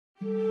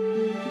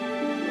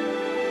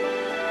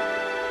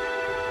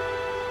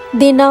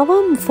The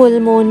Navam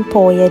full moon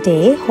Poya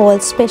day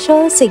holds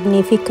special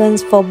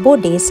significance for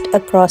Buddhists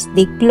across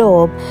the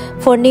globe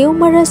for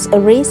numerous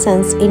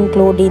reasons,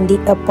 including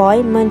the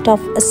appointment of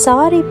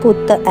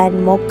Sariputta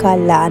and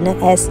Moggallana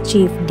as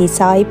chief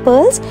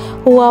disciples,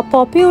 who are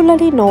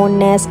popularly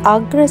known as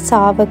Agra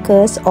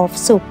Savakas of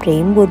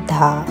Supreme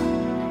Buddha.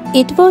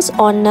 It was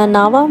on a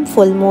Navam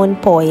full moon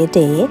Poya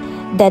day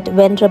that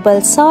Venerable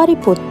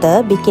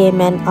Sariputta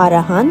became an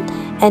Arahant,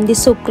 and the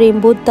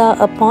Supreme Buddha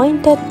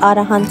appointed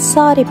Arahant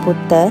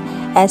Sariputta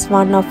as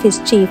one of his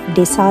chief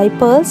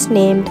disciples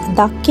named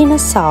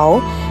Dakkinasau,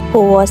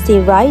 who was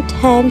the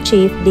right-hand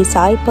chief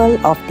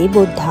disciple of the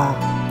Buddha.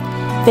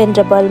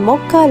 Venerable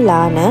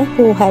Moggallana,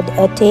 who had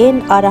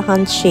attained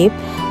Arahantship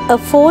a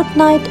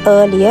fortnight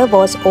earlier,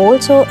 was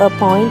also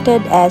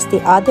appointed as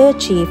the other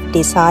chief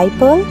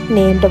disciple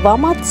named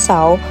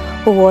Vamatsau,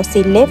 who was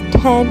the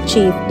left-hand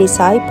chief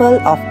disciple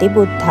of the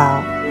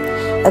Buddha.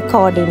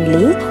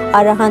 Accordingly,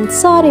 Arahant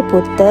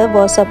Sariputta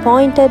was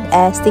appointed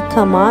as the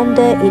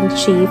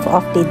commander-in-chief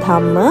of the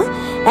Dhamma,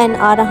 and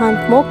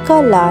Arahant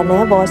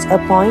Moggallana was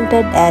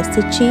appointed as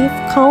the chief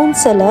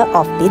counselor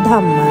of the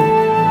Dhamma.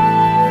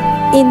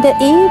 In the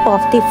eve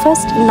of the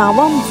first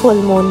Navam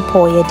full moon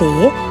Poya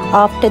day,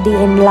 after the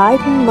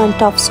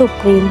enlightenment of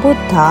Supreme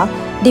Buddha,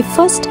 the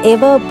first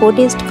ever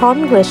Buddhist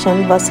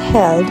congregation was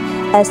held,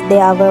 as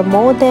there were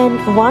more than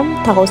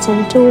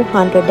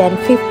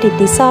 1,250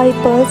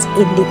 disciples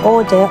in the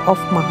order of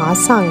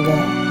Mahasangha.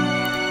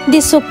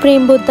 The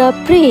Supreme Buddha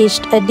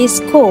preached a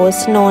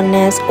discourse known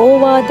as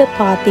Ovada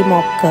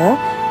Patimokkha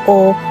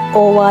or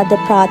Ovada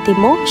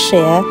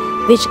Pratimoksha,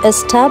 which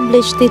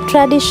established the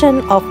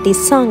tradition of the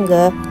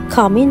Sangha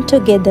coming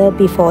together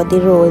before the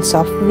rules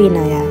of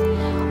Vinaya.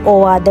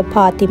 Ovada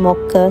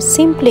Patimokkha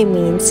simply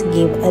means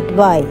give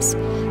advice.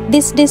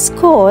 This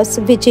discourse,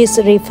 which is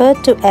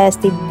referred to as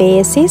the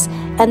basis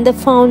and the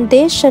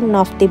foundation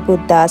of the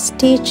Buddha's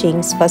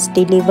teachings, was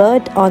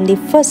delivered on the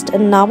first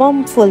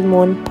Navam full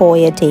moon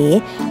Poya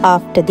day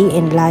after the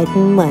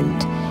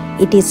enlightenment.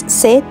 It is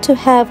said to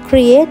have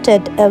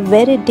created a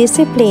very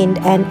disciplined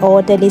and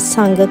orderly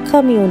Sangha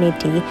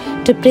community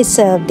to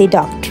preserve the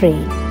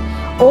doctrine.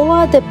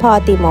 Ovada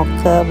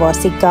Patimokkha was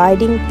the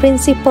guiding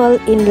principle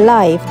in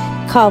life,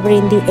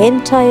 covering the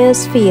entire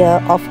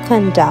sphere of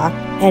conduct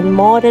and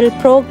moral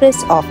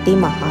progress of the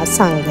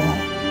Mahasangha.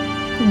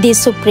 The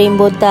Supreme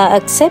Buddha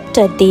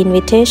accepted the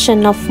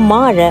invitation of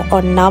Mara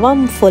on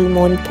Navam full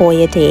moon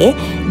Poya day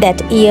that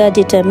year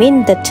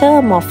determined the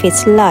term of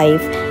his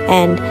life,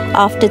 and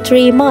after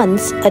 3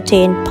 months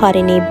attained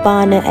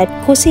Parinibbana at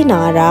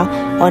Kusinara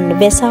on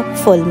Vesak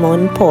full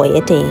moon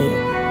Poya day.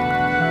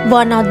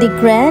 One of the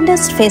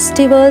grandest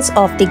festivals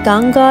of the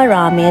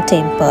Gangaramaya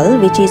temple,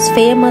 which is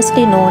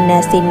famously known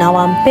as the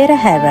Navam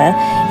Perahera,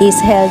 is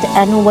held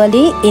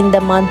annually in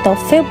the month of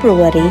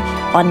February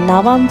on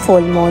Navam full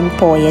moon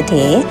Poya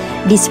day,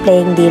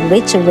 displaying the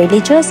rich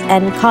religious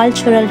and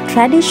cultural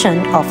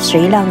tradition of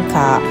Sri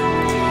Lanka.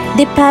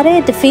 The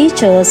parade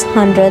features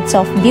hundreds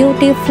of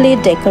beautifully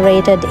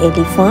decorated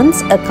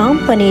elephants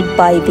accompanied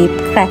by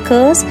whipped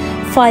crackers,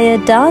 fire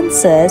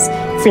dancers,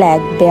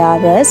 flag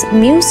bearers,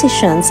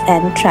 musicians,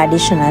 and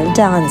traditional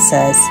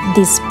dancers.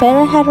 This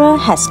Perahera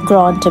has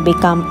grown to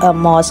become a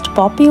most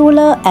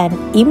popular and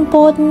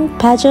important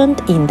pageant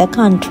in the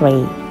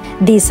country.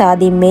 These are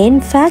the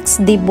main facts.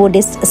 The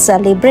Buddhists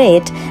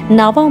celebrate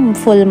Navam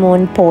full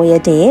moon Poya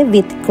day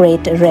with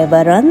great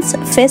reverence,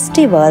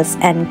 festivals,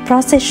 and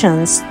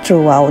processions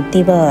throughout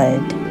the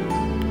world.